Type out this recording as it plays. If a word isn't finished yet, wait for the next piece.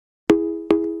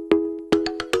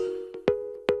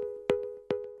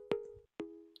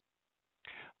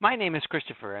My name is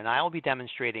Christopher, and I will be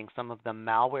demonstrating some of the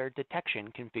malware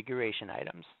detection configuration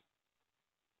items.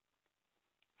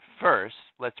 First,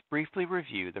 let's briefly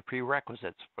review the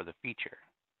prerequisites for the feature.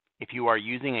 If you are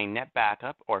using a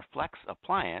NetBackup or Flex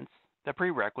appliance, the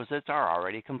prerequisites are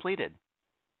already completed.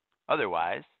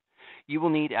 Otherwise, you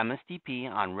will need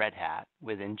MSDP on Red Hat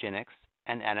with Nginx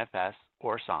and NFS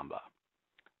or Samba.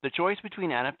 The choice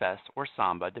between NFS or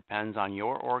Samba depends on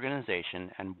your organization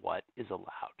and what is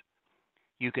allowed.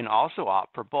 You can also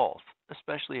opt for both,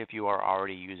 especially if you are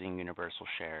already using universal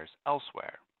shares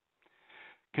elsewhere.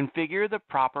 Configure the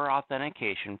proper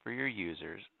authentication for your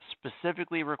users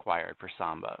specifically required for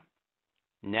Samba.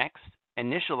 Next,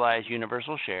 initialize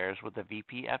universal shares with the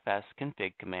vpfs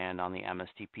config command on the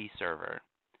MSDP server.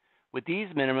 With these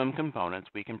minimum components,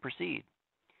 we can proceed.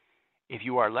 If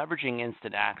you are leveraging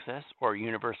instant access or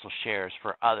universal shares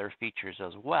for other features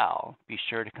as well, be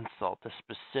sure to consult the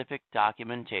specific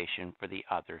documentation for the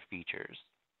other features.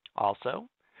 Also,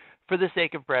 for the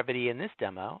sake of brevity in this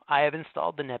demo, I have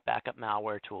installed the NetBackup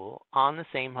malware tool on the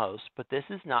same host, but this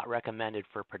is not recommended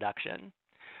for production.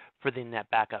 For the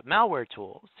NetBackup malware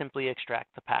tool, simply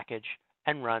extract the package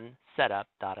and run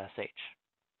setup.sh.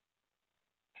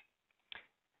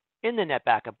 In the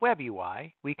NetBackup web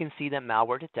UI, we can see that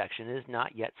malware detection is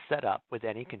not yet set up with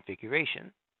any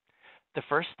configuration. The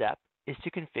first step is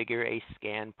to configure a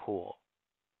scan pool.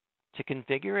 To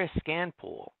configure a scan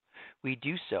pool, we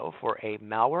do so for a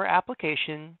malware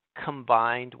application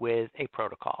combined with a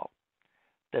protocol.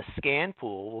 The scan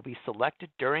pool will be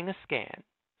selected during a scan,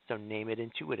 so name it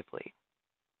intuitively.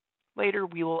 Later,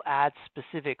 we will add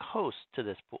specific hosts to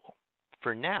this pool.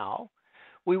 For now,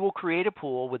 we will create a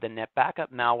pool with a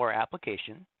NetBackup malware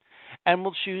application, and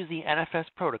we'll choose the NFS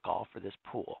protocol for this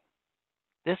pool.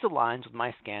 This aligns with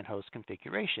my scan host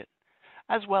configuration,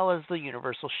 as well as the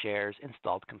universal shares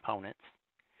installed components.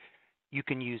 You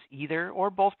can use either or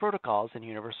both protocols in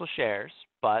universal shares,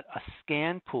 but a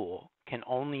scan pool can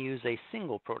only use a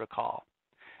single protocol,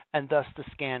 and thus the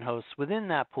scan hosts within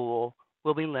that pool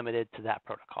will be limited to that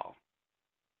protocol.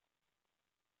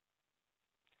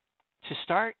 To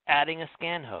start adding a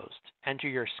scan host, enter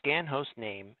your scan host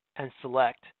name and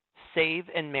select Save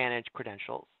and Manage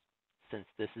Credentials. Since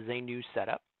this is a new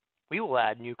setup, we will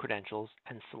add new credentials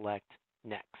and select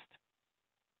Next.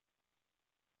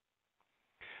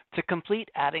 To complete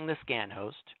adding the scan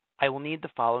host, I will need the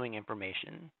following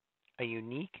information: a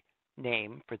unique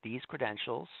name for these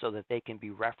credentials so that they can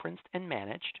be referenced and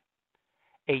managed,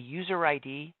 a user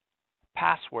ID,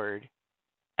 password,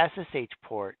 SSH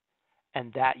port,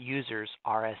 and that user's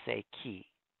RSA key,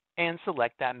 and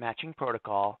select that matching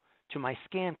protocol to my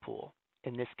scan pool,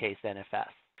 in this case NFS.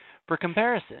 For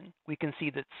comparison, we can see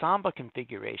that Samba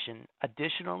configuration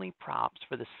additionally prompts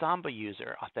for the Samba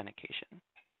user authentication.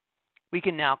 We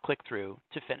can now click through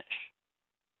to finish.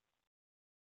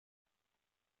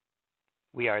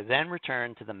 We are then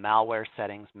returned to the Malware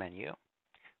Settings menu.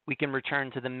 We can return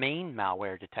to the main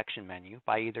Malware Detection menu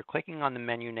by either clicking on the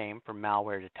menu name for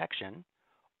Malware Detection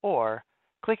or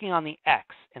clicking on the X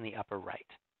in the upper right.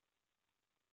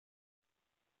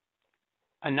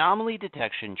 Anomaly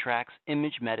detection tracks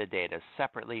image metadata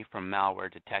separately from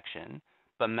malware detection,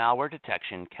 but malware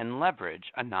detection can leverage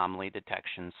anomaly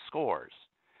detection scores.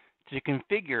 To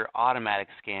configure automatic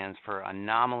scans for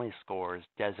anomaly scores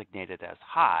designated as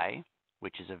high,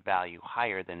 which is a value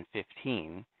higher than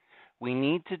 15, we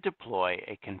need to deploy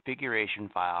a configuration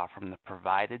file from the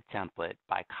provided template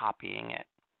by copying it.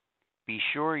 Be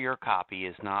sure your copy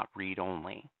is not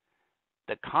read-only.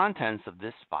 The contents of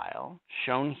this file,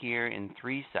 shown here in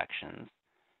 3 sections,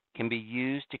 can be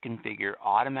used to configure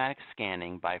automatic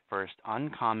scanning by first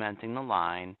uncommenting the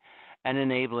line and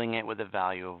enabling it with a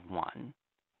value of 1,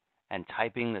 and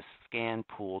typing the scan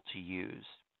pool to use.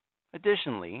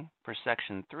 Additionally, for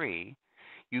section 3,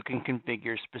 you can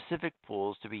configure specific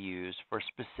pools to be used for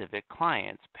specific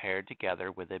clients paired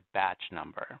together with a batch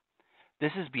number.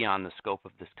 This is beyond the scope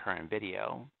of this current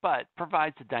video, but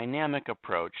provides a dynamic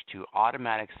approach to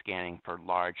automatic scanning for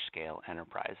large-scale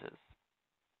enterprises.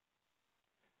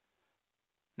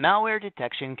 Malware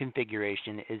detection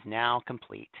configuration is now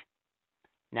complete.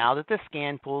 Now that the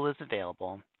scan pool is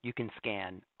available, you can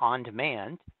scan on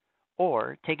demand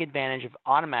or take advantage of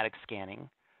automatic scanning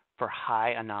for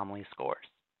high anomaly scores.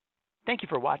 Thank you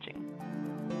for watching.